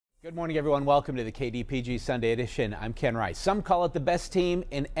Good morning, everyone. Welcome to the KDPG Sunday Edition. I'm Ken Rice. Some call it the best team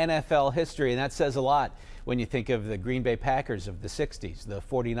in NFL history, and that says a lot when you think of the Green Bay Packers of the 60s, the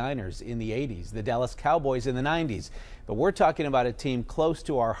 49ers in the 80s, the Dallas Cowboys in the 90s. But we're talking about a team close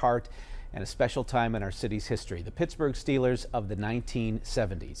to our heart and a special time in our city's history, the Pittsburgh Steelers of the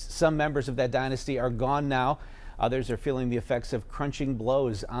 1970s. Some members of that dynasty are gone now. Others are feeling the effects of crunching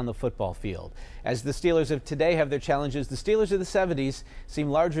blows on the football field. As the Steelers of today have their challenges, the Steelers of the 70s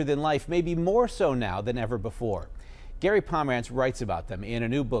seem larger than life, maybe more so now than ever before. Gary Pomerantz writes about them in a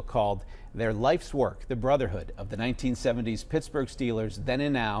new book called Their Life's Work, The Brotherhood of the 1970s Pittsburgh Steelers, Then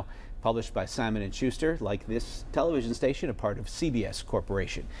and Now, published by Simon & Schuster, like this television station, a part of CBS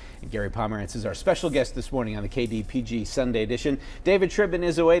Corporation. And Gary Pomerantz is our special guest this morning on the KDPG Sunday Edition. David Tribben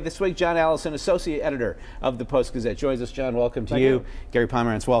is away this week. John Allison, associate editor of the Post-Gazette, joins us. John, welcome to you. Gary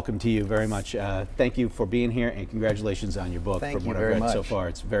Pomerantz, welcome to you very much. Thank you for being here, and congratulations on your book. Thank From you what very I've read much. so far,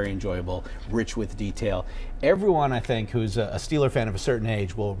 it's very enjoyable, rich with detail. Everyone, I think, who's a Steeler fan of a certain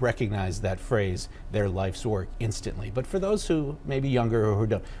age will recognize that phrase, their life's work, instantly. But for those who may be younger or who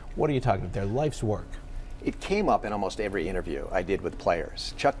don't, what are you talking about, their life's work? It came up in almost every interview I did with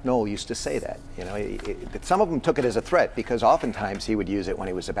players. Chuck Noll used to say that. You know, some of them took it as a threat because oftentimes he would use it when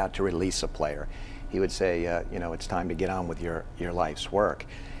he was about to release a player. He would say, you know, it's time to get on with your life's work.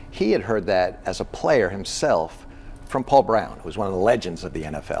 He had heard that as a player himself from Paul Brown, who was one of the legends of the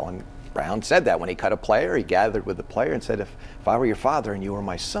NFL. And Brown said that when he cut a player, he gathered with the player and said, if I were your father and you were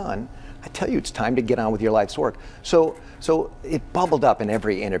my son, I tell you, it's time to get on with your life's work. So it bubbled up in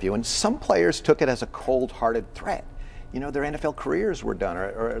every interview, and some players took it as a cold-hearted threat. You know, their NFL careers were done,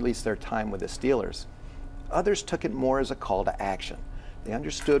 or at least their time with the Steelers. Others took it more as a call to action. They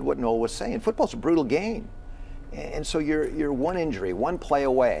understood what Noll was saying. Football's a brutal game, and so you're one injury, one play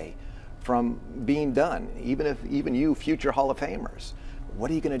away from being done. Even you, future Hall of Famers. What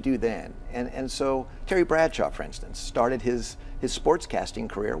are you going to do then? And so Terry Bradshaw, for instance, started his sportscasting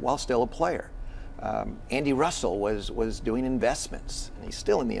career while still a player. Andy Russell was doing investments, and he's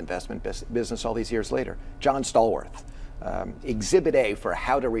still in the investment business all these years later. John Stallworth, Exhibit A for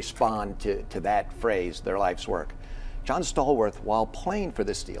how to respond to that phrase, their life's work. John Stallworth, while playing for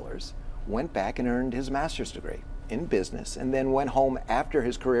the Steelers, went back and earned his master's degree in business, and then went home after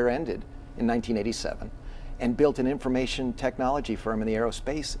his career ended in 1987 and built an information technology firm in the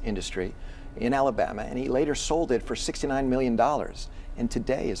aerospace industry in Alabama, and he later sold it for $69 million, and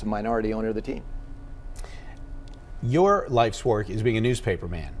today is a minority owner of the team. Your life's work is being a newspaper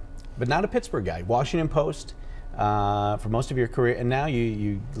man, but not a Pittsburgh guy. Washington Post for most of your career, and now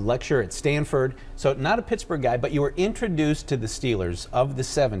you lecture at Stanford. So not a Pittsburgh guy, but you were introduced to the Steelers of the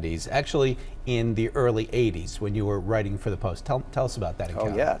 70s, actually in the early 80s when you were writing for the Post. Tell us about that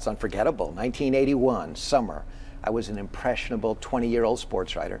encounter. Oh yeah, it's unforgettable. 1981, summer. I was an impressionable 20-year-old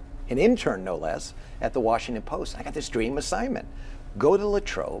sports writer, an intern no less, at the Washington Post. I got this dream assignment. Go to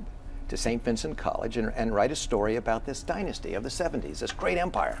Latrobe, to St. Vincent College, and write a story about this dynasty of the 70s, this great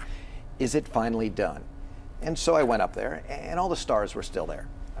empire. Is it finally done? And so I went up there, and all the stars were still there.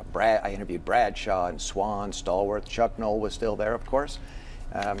 I interviewed Bradshaw and Swan, Stallworth. Chuck Noll was still there, of course,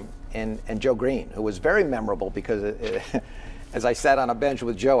 and Joe Green, who was very memorable because as I sat on a bench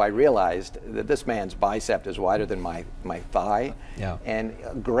with Joe, I realized that this man's bicep is wider than my thigh. Yeah. And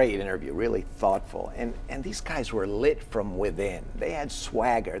a great interview, really thoughtful. And these guys were lit from within. They had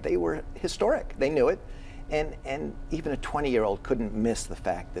swagger. They were historic. They knew it. And even a 20-year-old couldn't miss the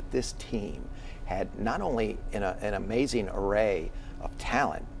fact that this team had not only an amazing array of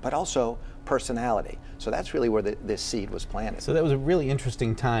talent, but also personality. So that's really where this seed was planted. So that was a really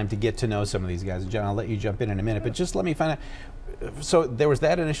interesting time to get to know some of these guys. John, I'll let you jump in a minute, but just let me find out. So there was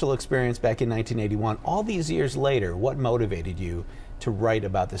that initial experience back in 1981. All these years later, what motivated you to write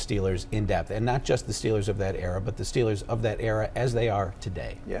about the Steelers in depth? And not just the Steelers of that era, but the Steelers of that era as they are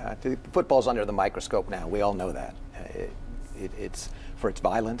today. Yeah, football's under the microscope now. We all know that. It's for its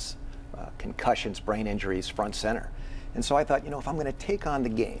violence, concussions, brain injuries, front center. And so I thought, you know, if I'm going to take on the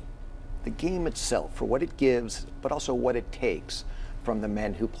game itself for what it gives, but also what it takes from the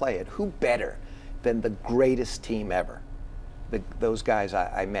men who play it, who better than the greatest team ever? Those guys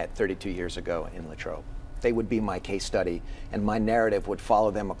I met 32 years ago in Latrobe. They would be my case study, and my narrative would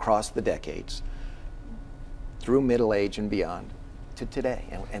follow them across the decades, through middle age and beyond, to today.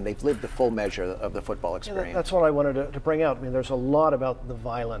 And they've lived the full measure of the football experience. Yeah, that's what I wanted to bring out. I mean, there's a lot about the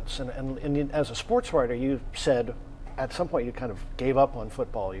violence. And as a sports writer, you said at some point you kind of gave up on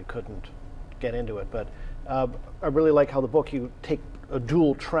football. You couldn't get into it. But I really like how the book, you take a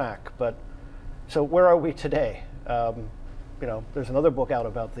dual track. But so where are we today? You know, there's another book out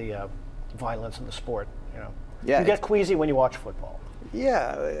about the violence in the sport. You know, yeah, you get queasy when you watch football.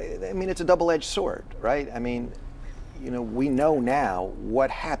 Yeah, I mean, it's a double-edged sword, right? I mean, you know, we know now what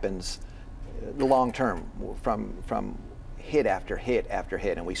happens the long term from hit after hit after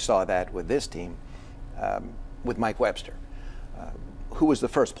hit, and we saw that with this team, with Mike Webster, who was the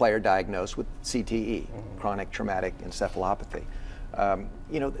first player diagnosed with CTE, chronic traumatic encephalopathy.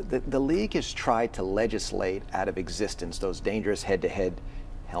 You know, the league has tried to legislate out of existence those dangerous head-to-head,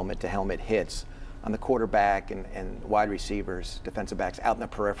 helmet-to-helmet hits on the quarterback and wide receivers, defensive backs out in the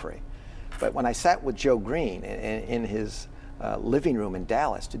periphery. But when I sat with Joe Green in his living room in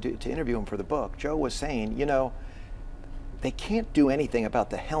Dallas to interview him for the book, Joe was saying, you know, they can't do anything about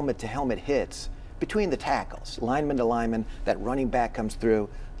the helmet-to-helmet hits between the tackles, lineman to lineman, that running back comes through,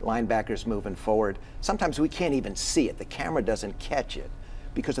 linebackers moving forward. Sometimes we can't even see it. The camera doesn't catch it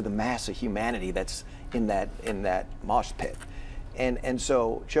because of the mass of humanity that's in that mosh pit. And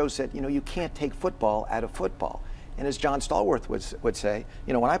so Joe said, you know, you can't take football out of football. And as John Stallworth would say,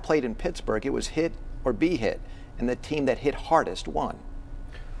 you know, when I played in Pittsburgh, it was hit or be hit, and the team that hit hardest won.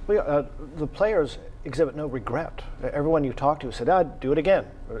 Well, the players exhibit no regret. Everyone you talk to said, "I'd do it again,"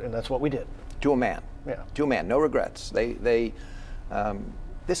 and that's what we did. To a man. Yeah. To a man, no regrets.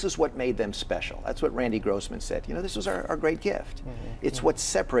 This is what made them special. That's what Randy Grossman said. You know, this was our great gift. It's what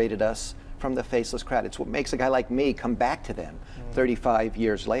separated us from the faceless crowd. It's what makes a guy like me come back to them 35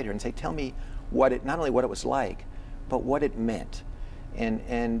 years later and say, tell me not only what it was like, but what it meant. And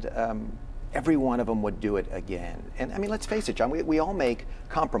every one of them would do it again. And I mean, let's face it, John, we all make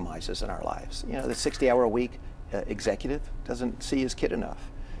compromises in our lives. You know, the 60-hour-a-week executive doesn't see his kid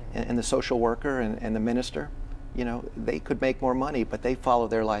enough. And the social worker and the minister, you know, they could make more money, but they follow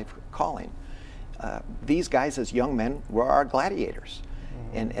their life calling. These guys as young men were our gladiators.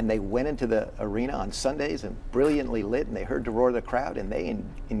 And they went into the arena on Sundays and brilliantly lit, and they heard the roar of the crowd, and they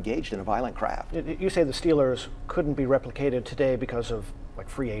engaged in a violent craft. You say the Steelers couldn't be replicated today because of like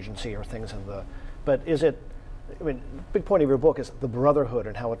free agency or things but is it, I mean, big point of your book is the Brotherhood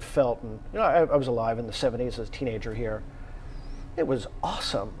and how it felt. And you know, I was alive in the 70s as a teenager here. It was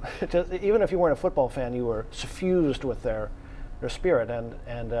awesome. Even if you weren't a football fan, you were suffused with their spirit.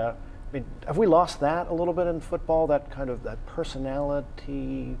 And I mean, have we lost that a little bit in football? That kind of that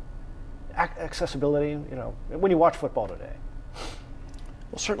personality, accessibility. You know, when you watch football today.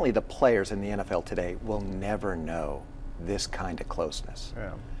 Well, certainly the players in the NFL today will never know this kind of closeness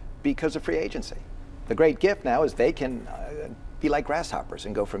because of free agency. The great gift now is they can be like grasshoppers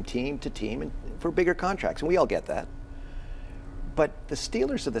and go from team to team and for bigger contracts, and we all get that. But the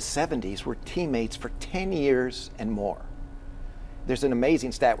Steelers of the 70s were teammates for 10 years and more. There's an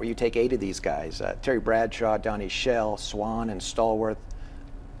amazing stat where you take 8 of these guys, Terry Bradshaw, Donnie Shell, Swan, and Stallworth,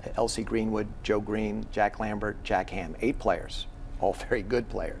 L.C. Greenwood, Joe Green, Jack Lambert, Jack Ham, 8 players, all very good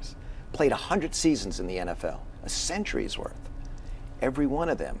players, played 100 seasons in the NFL, a century's worth, every one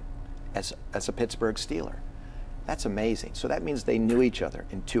of them as a Pittsburgh Steeler. That's amazing. So that means they knew each other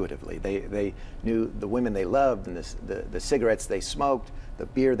intuitively. They knew the women they loved and the cigarettes they smoked, the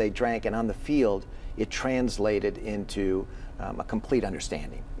beer they drank, and on the field, it translated into a complete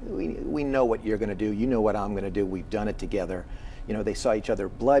understanding. We know what you're going to do. You know what I'm going to do. We've done it together. You know, they saw each other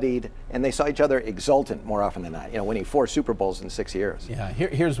bloodied, and they saw each other exultant more often than not. You know, winning 4 Super Bowls in 6 years. Yeah,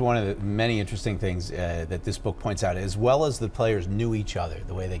 here's one of the many interesting things that this book points out. As well as the players knew each other,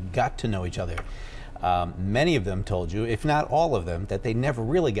 the way they got to know each other, many of them told you, if not all of them, that they never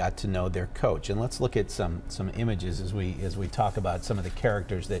really got to know their coach. And let's look at some images as we talk about some of the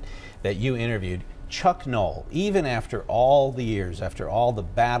characters that you interviewed. Chuck Noll, even after all the years, after all the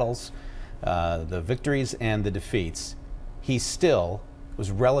battles, the victories and the defeats, he still was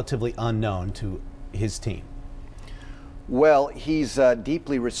relatively unknown to his team. Well, he's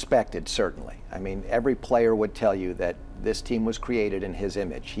deeply respected, certainly. I mean, every player would tell you that this team was created in his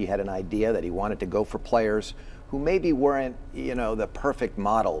image. He had an idea that he wanted to go for players who maybe weren't, you know, the perfect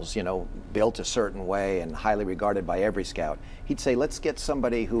models, you know, built a certain way and highly regarded by every scout. He'd say, let's get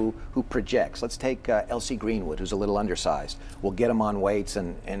somebody who projects. Let's take L.C. Greenwood, who's a little undersized. We'll get him on weights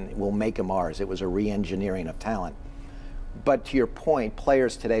and we'll make him ours. It was a re-engineering of talent. But to your point,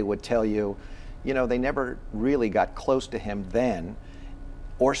 players today would tell you, you know, they never really got close to him then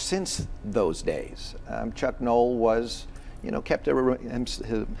or since those days. Chuck Noll was, you know, kept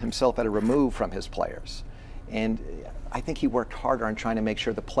himself at a remove from his players. And I think he worked harder on trying to make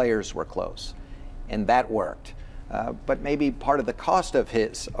sure the players were close. And that worked. But maybe part of the cost of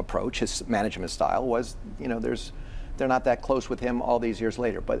his approach, his management style, was, you know, they're not that close with him all these years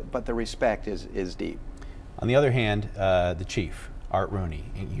later. But the respect is deep. On the other hand, the chief, Art Rooney,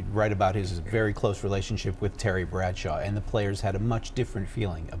 you write about his very close relationship with Terry Bradshaw, and the players had a much different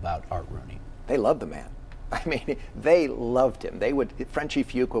feeling about Art Rooney. They loved the man. I mean, they loved him. Frenchie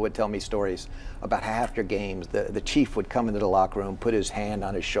Fuqua would tell me stories about how after games, the chief would come into the locker room, put his hand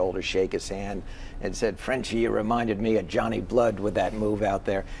on his shoulder, shake his hand, and said, "Frenchie, you reminded me of Johnny Blood with that move out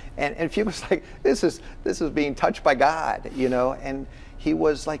there." And Fuqua was like, this is being touched by God, you know. And he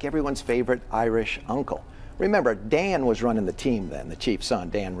was like everyone's favorite Irish uncle. Remember, Dan was running the team then, the chief's son,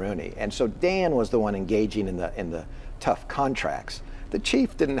 Dan Rooney, and so Dan was the one engaging in the tough contracts. The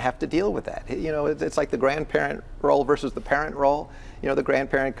chief didn't have to deal with that. You know, it's like the grandparent role versus the parent role. You know, the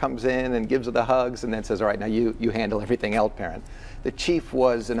grandparent comes in and gives her the hugs and then says, "All right, now you handle everything else, parent." The chief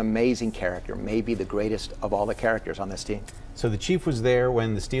was an amazing character, maybe the greatest of all the characters on this team. So the chief was there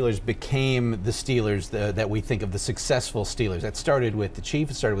when the Steelers became the Steelers that we think of, the successful Steelers. That started with the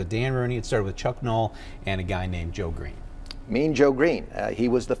chief, it started with Dan Rooney, it started with Chuck Noll, and a guy named Joe Green. Mean Joe Green, he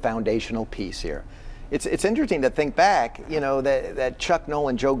was the foundational piece here. It's interesting to think back, you know, that Chuck Noll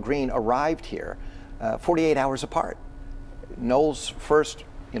and Joe Green arrived here 48 hours apart. Noll's first,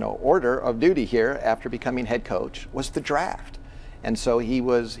 you know, order of duty here after becoming head coach was the draft. And so he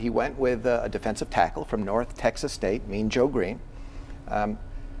went with a defensive tackle from North Texas State, Mean Joe Green.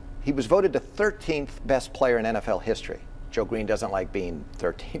 He was voted the 13th best player in NFL history. Joe Green doesn't like being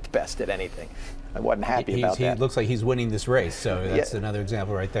 13th best at anything. I wasn't happy about that. He looks like he's winning this race, so that's another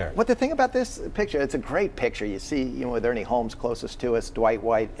example right there. What the thing about this picture, it's a great picture. You see, you know, with Ernie Holmes closest to us, Dwight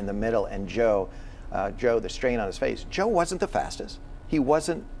White in the middle, and Joe, the strain on his face. Joe wasn't the fastest. He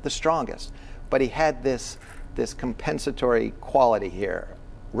wasn't the strongest, but he had this compensatory quality here,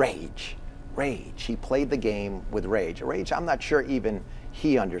 rage. He played the game with rage. A rage I'm not sure even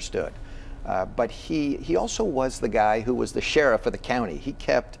he understood. But he also was the guy who was the sheriff of the county. He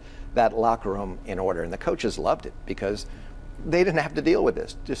kept that locker room in order, and the coaches loved it because they didn't have to deal with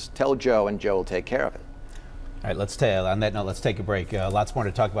this. Just tell Joe, and Joe will take care of it. All right, on that note, let's take a break. Lots more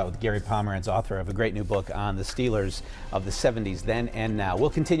to talk about with Gary Pomerantz, author of a great new book on the Steelers of the 70s, then and now. We'll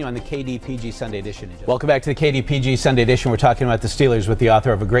continue on the KDPG Sunday Edition. Welcome back to the KDPG Sunday Edition. We're talking about the Steelers with the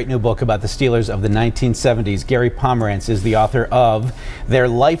author of a great new book about the Steelers of the 1970s. Gary Pomerantz is the author of their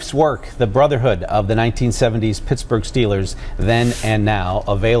life's work, The Brotherhood of the 1970s Pittsburgh Steelers, then and now.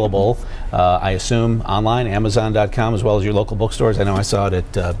 Available, I assume, online, Amazon.com, as well as your local bookstores. I know I saw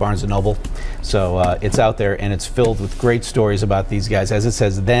it at Barnes & Noble. So it's out there, and it's filled with great stories about these guys. As it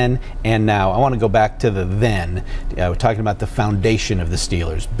says, then and now. I want to go back to the then. We're talking about the foundation of the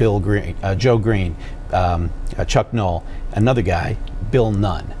Steelers. Bill Green, Joe Green, Chuck Noll, another guy, Bill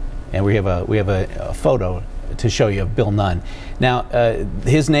Nunn. And we have a photo to show you of Bill Nunn. Now,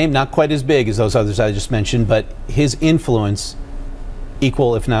 his name, not quite as big as those others I just mentioned, but his influence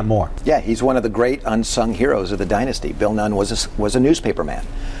equal, if not more. Yeah, he's one of the great unsung heroes of the dynasty. Bill Nunn was a newspaper man.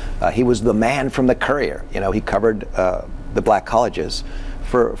 He was the man from the Courier. You know, he covered the black colleges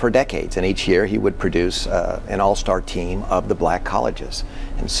for decades, and each year he would produce an all-star team of the black colleges.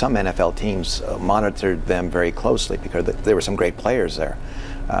 And some NFL teams monitored them very closely because there were some great players there.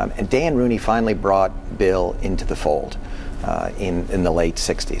 And Dan Rooney finally brought Bill into the fold in the late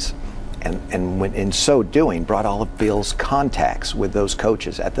 60s. And when, in so doing, brought all of Bill's contacts with those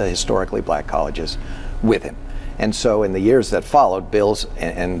coaches at the historically black colleges with him. And so in the years that followed, Bill's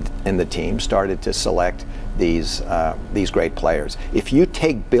and the team started to select these great players. If you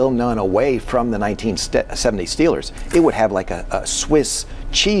take Bill Nunn away from the 1970 Steelers, it would have like a Swiss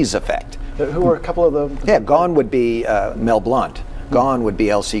cheese effect. Who were a couple of them? Yeah, gone would be Mel Blount. Gone would be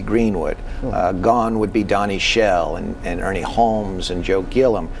L.C. Greenwood. Gone would be Donnie Shell and Ernie Holmes and Joe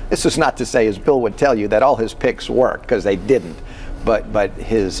Gilliam. This is not to say, as Bill would tell you, that all his picks worked, because they didn't. But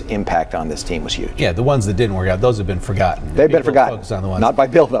his impact on this team was huge. Yeah, the ones that didn't work out, those have been forgotten. They've been forgotten. Focus on the ones. Not by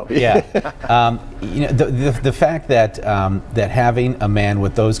Bill, though. Yeah. You know, the fact that that having a man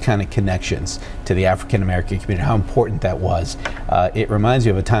with those kind of connections to the African American community, how important that was, it reminds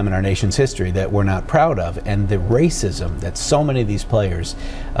you of a time in our nation's history that we're not proud of, and the racism that so many of these players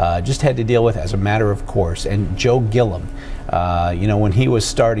just had to deal with as a matter of course. And Joe Gilliam, you know, when he was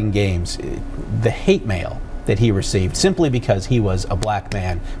starting games, the hate mail that he received simply because he was a black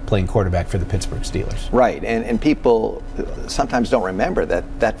man playing quarterback for the Pittsburgh Steelers. Right, and people sometimes don't remember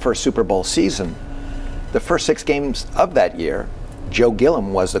that first Super Bowl season, the first 6 games of that year, Joe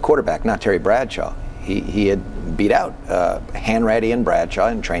Gilliam was the quarterback, not Terry Bradshaw. He had beat out Hanratty and Bradshaw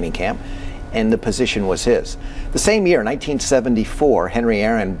in training camp, and the position was his. The same year, 1974, Henry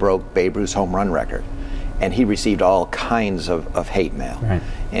Aaron broke Babe Ruth's home run record, and he received all kinds of hate mail. Right.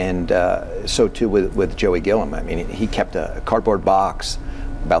 And so too with Joey Gilliam. I mean, he kept a cardboard box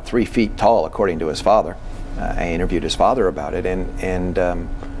about 3 feet tall, according to his father. I interviewed his father about it, and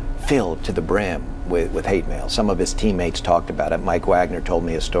filled to the brim with hate mail. Some of his teammates talked about it. Mike Wagner told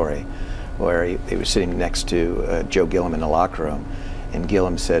me a story where he was sitting next to Joe Gilliam in the locker room, and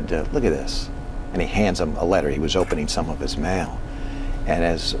Gilliam said, "Look at this," and he hands him a letter. He was opening some of his mail, and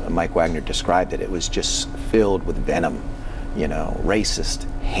as Mike Wagner described it, it was just filled with venom, you know, racist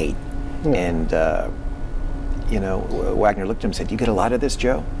hate. And you know, Wagner looked at him and said, "You get a lot of this,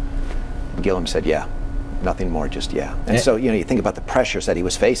 Joe?" Gilliam said, "Yeah, nothing more, just yeah." And so, you know, you think about the pressures that he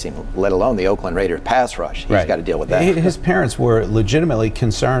was facing, let alone the Oakland Raiders pass rush. He's got to deal with that. His parents were legitimately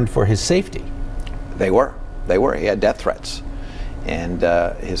concerned for his safety. They were. He had death threats. And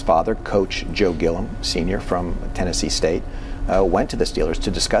his father, Coach Joe Gilliam, Sr. from Tennessee State, went to the Steelers to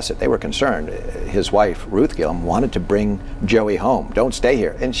discuss it. They were concerned. His wife, Ruth Gilliam, wanted to bring Joey home. Don't stay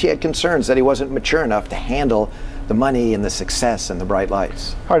here. And she had concerns that he wasn't mature enough to handle the money and the success and the bright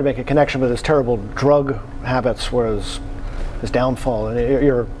lights. Hard to make a connection with his terrible drug habits, whereas his downfall, and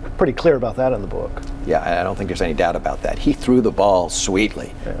you're pretty clear about that in the book. Yeah, I don't think there's any doubt about that. He threw the ball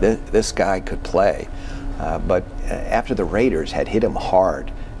sweetly. Yeah. This guy could play. But after the Raiders had hit him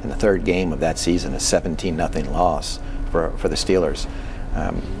hard in the third game of that season, a 17-0 loss for the Steelers,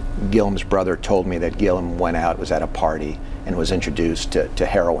 Gilliam's brother told me that Gilliam went out, was at a party, and was introduced to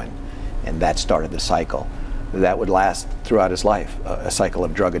heroin, and that started the cycle that would last throughout his life, a cycle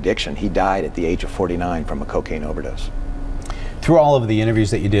of drug addiction. He died at the age of 49 from a cocaine overdose. Through all of the interviews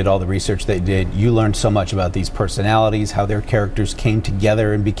that you did, all the research that you did, you learned so much about these personalities, how their characters came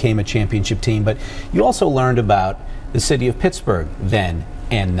together and became a championship team, but you also learned about the city of Pittsburgh then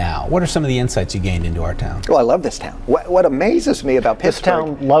and now. What are some of the insights you gained into our town? Well, I love this town. What amazes me about Pittsburgh...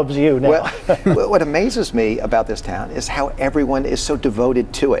 This town loves you now. Well, what amazes me about this town is how everyone is so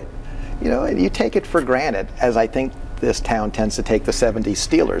devoted to it. You know, and you take it for granted, as I think this town tends to take the 70s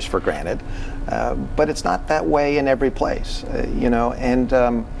Steelers for granted, but it's not that way in every place, you know, and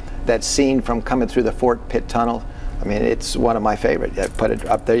that scene from coming through the Fort Pitt Tunnel, I mean, it's one of my favorite. I put it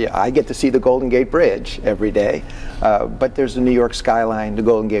up there. I get to see the Golden Gate Bridge every day, but there's the New York skyline, the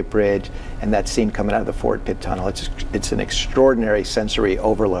Golden Gate Bridge, and that scene coming out of the Fort Pitt Tunnel. It's an extraordinary sensory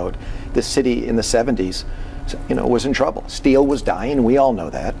overload. The city in the 70s, you know, was in trouble. Steel was dying, we all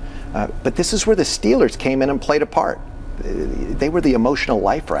know that. But this is where the Steelers came in and played a part. They were the emotional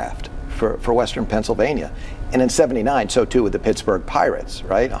life raft for Western Pennsylvania. And in '79, so too with the Pittsburgh Pirates,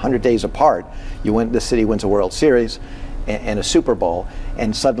 right? 100 days apart, the city wins a World Series and a Super Bowl,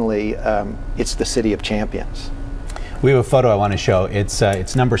 and suddenly it's the city of champions. We have a photo I want to show.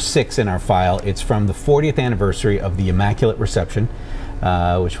 It's number 6 in our file. It's from the 40th anniversary of the Immaculate Reception,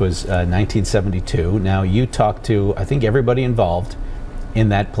 which was 1972. Now, you talked to, I think, everybody involved in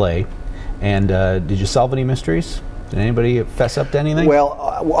that play, and did you solve any mysteries? Did anybody fess up to anything? Well,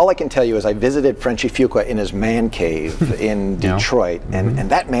 all I can tell you is I visited Frenchie Fuqua in his man cave in Detroit, and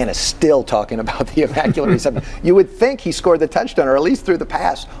that man is still talking about the Immaculate Reception. You would think he scored the touchdown, or at least threw the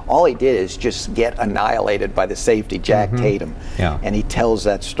pass. All he did is just get annihilated by the safety, Jack Tatum. Yeah. And he tells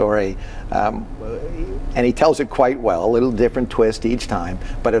that story, and he tells it quite well, a little different twist each time,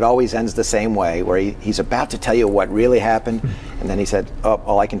 but it always ends the same way, where he's about to tell you what really happened, and then he said, "Oh,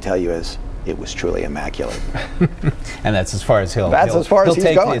 all I can tell you is, it was truly immaculate." And that's as far as he'll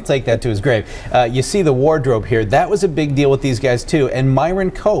take that to his grave. You see the wardrobe here. That was a big deal with these guys too. And Myron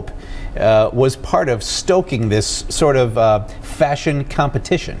Cope was part of stoking this sort of fashion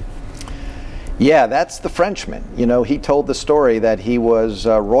competition. Yeah, that's the Frenchman. You know, he told the story that he was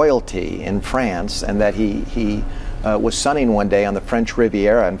royalty in France, and that he was sunning one day on the French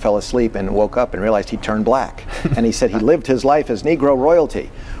Riviera and fell asleep and woke up and realized he turned black. And he said he lived his life as Negro royalty.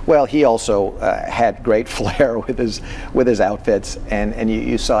 Well, he also had great flair with his outfits, and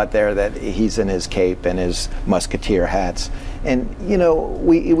you saw it there that he's in his cape and his musketeer hats. And you know,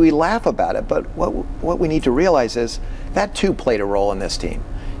 we laugh about it, but what we need to realize is that too played a role in this team.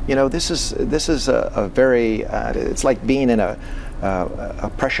 You know, this is a very it's like being in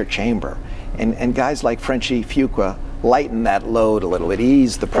a pressure chamber, and guys like Frenchie Fuqua lighten that load a little bit,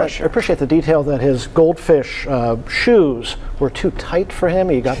 ease the pressure. I appreciate the detail that his goldfish shoes were too tight for him.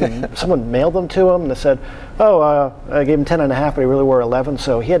 He got them, someone mailed them to him, and they said, "Oh, I gave him 10.5, but he really wore 11."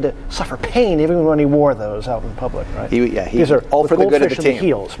 So he had to suffer pain even when he wore those out in public, right? These are all for the good of the team.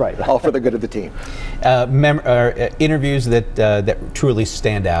 Heels, right? All for the good of the team. Interviews that truly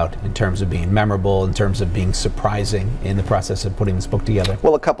stand out in terms of being memorable, in terms of being surprising in the process of putting this book together.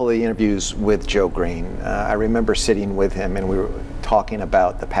 Well, a couple of the interviews with Joe Green. I remember sitting with him, and we were talking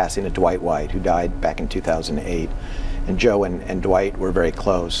about the passing of Dwight White, who died back in 2008. And Joe and Dwight were very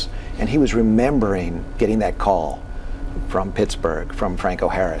close, and he was remembering getting that call from Pittsburgh, from Franco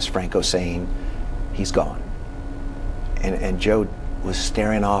Harris, Franco saying, "He's gone." And Joe was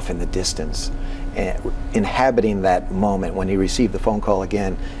staring off in the distance, inhabiting that moment when he received the phone call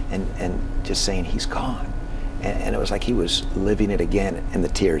again, and just saying he's gone. And it was like he was living it again, and the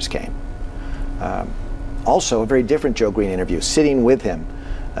tears came. Also, a very different Joe Green interview, sitting with him,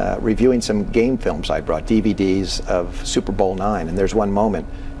 reviewing some game films I brought, DVDs of Super Bowl IX, and there's one moment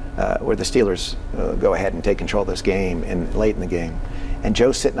where the Steelers go ahead and take control of this game late in the game. And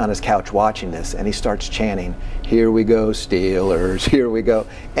Joe's sitting on his couch watching this, and he starts chanting, "Here we go, Steelers, here we go."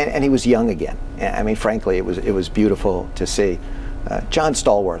 And he was young again. I mean, frankly, it was beautiful to see. John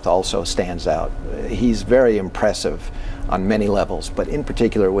Stallworth also stands out. He's very impressive on many levels, but in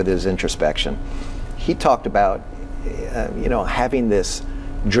particular with his introspection. He talked about, you know, having this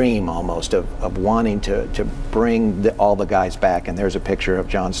dream almost of wanting to bring all the guys back. And there's a picture of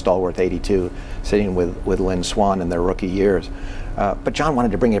John Stallworth, 82, sitting with Lynn Swann in their rookie years. But John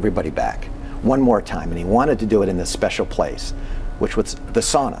wanted to bring everybody back one more time, and he wanted to do it in this special place, which was the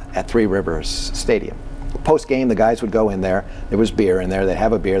sauna at Three Rivers Stadium. Post-game, the guys would go in there. There was beer in there. They'd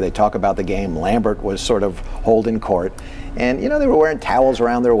have a beer. They'd talk about the game. Lambert was sort of holding court. And, you know, they were wearing towels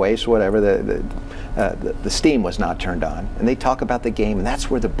around their waist, whatever. The steam was not turned on. And they talk about the game, and that's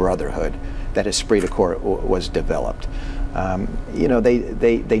where the brotherhood, that esprit de corps, was developed. You know,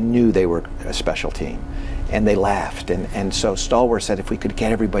 they knew they were a special team. And they laughed, and so Stallworth said if we could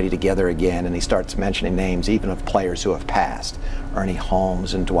get everybody together again, and he starts mentioning names even of players who have passed, Ernie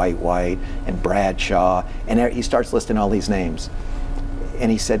Holmes and Dwight White and Bradshaw, and he starts listing all these names. And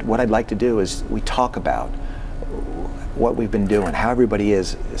he said, what I'd like to do is we talk about what we've been doing, how everybody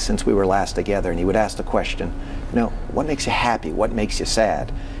is since we were last together. And he would ask the question, you know, what makes you happy? What makes you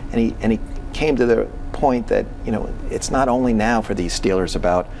sad? And he came to the point that, you know, it's not only now for these Steelers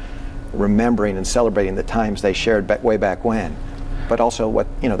about remembering and celebrating the times they shared way back when, but also what,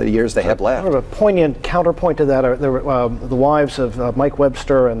 you know, the years they have left. Sort of a poignant counterpoint to that are the wives of Mike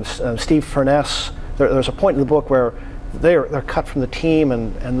Webster and Steve Furness. There's a point in the book where they're cut from the team,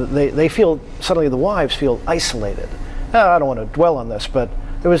 and they feel, suddenly the wives feel isolated. I don't want to dwell on this, but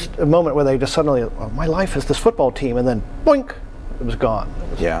there was a moment where they just suddenly, oh, my life is this football team, and then boink, it was gone.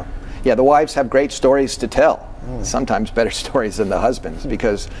 Yeah, the wives have great stories to tell. Sometimes better stories than the husbands,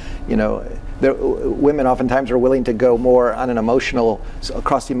 because, you know, women oftentimes are willing to go more on an emotional,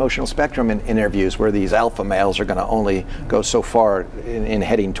 across the emotional spectrum in interviews, where these alpha males are going to only go so far in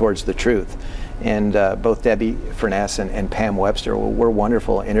heading towards the truth. And both Debbie Furness and Pam Webster were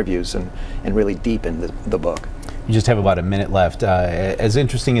wonderful interviews and really deepened the book. You just have about a minute left. As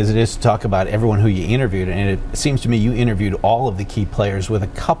interesting as it is to talk about everyone who you interviewed, and it seems to me you interviewed all of the key players with a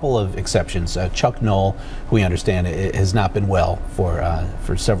couple of exceptions. Chuck Noll, who we understand has not been well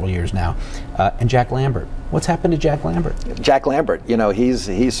for several years now, and Jack Lambert. What's happened to Jack Lambert? Jack Lambert, you know,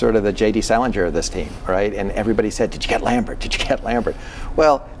 he's sort of the J.D. Salinger of this team, right? And everybody said, did you get Lambert? Did you get Lambert?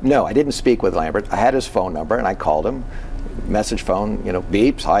 Well, no, I didn't speak with Lambert. I had his phone number, and I called him. Message phone, you know,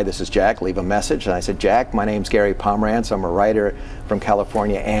 beeps, hi, this is Jack, leave a message. And I said, Jack, my name's Gary Pomerantz, I'm a writer from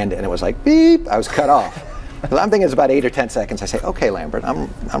California, and it was like, beep, I was cut off. I'm thinking it's about 8 or 10 seconds. I say, okay, Lambert, I'm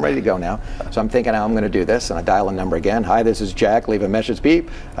ready to go now. So I'm thinking, I'm going to do this, and I dial a number again. Hi, this is Jack, leave a message,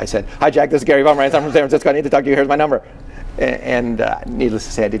 beep. I said, hi, Jack, this is Gary Pomerantz, I'm from San Francisco, I need to talk to you, here's my number. And needless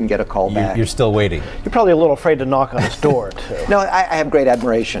to say, I didn't get a call back. You're still waiting. You're probably a little afraid to knock on his door, too. No, I have great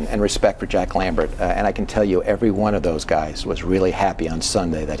admiration and respect for Jack Lambert, and I can tell you every one of those guys was really happy on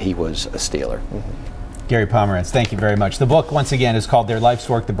Sunday that he was a Steeler. Gary Pomerantz, thank you very much. The book, once again, is called Their Life's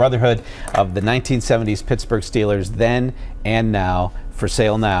Work, The Brotherhood of the 1970s Pittsburgh Steelers, then and now, for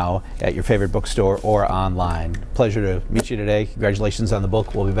sale now at your favorite bookstore or online. Pleasure to meet you today. Congratulations on the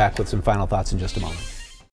book. We'll be back with some final thoughts in just a moment.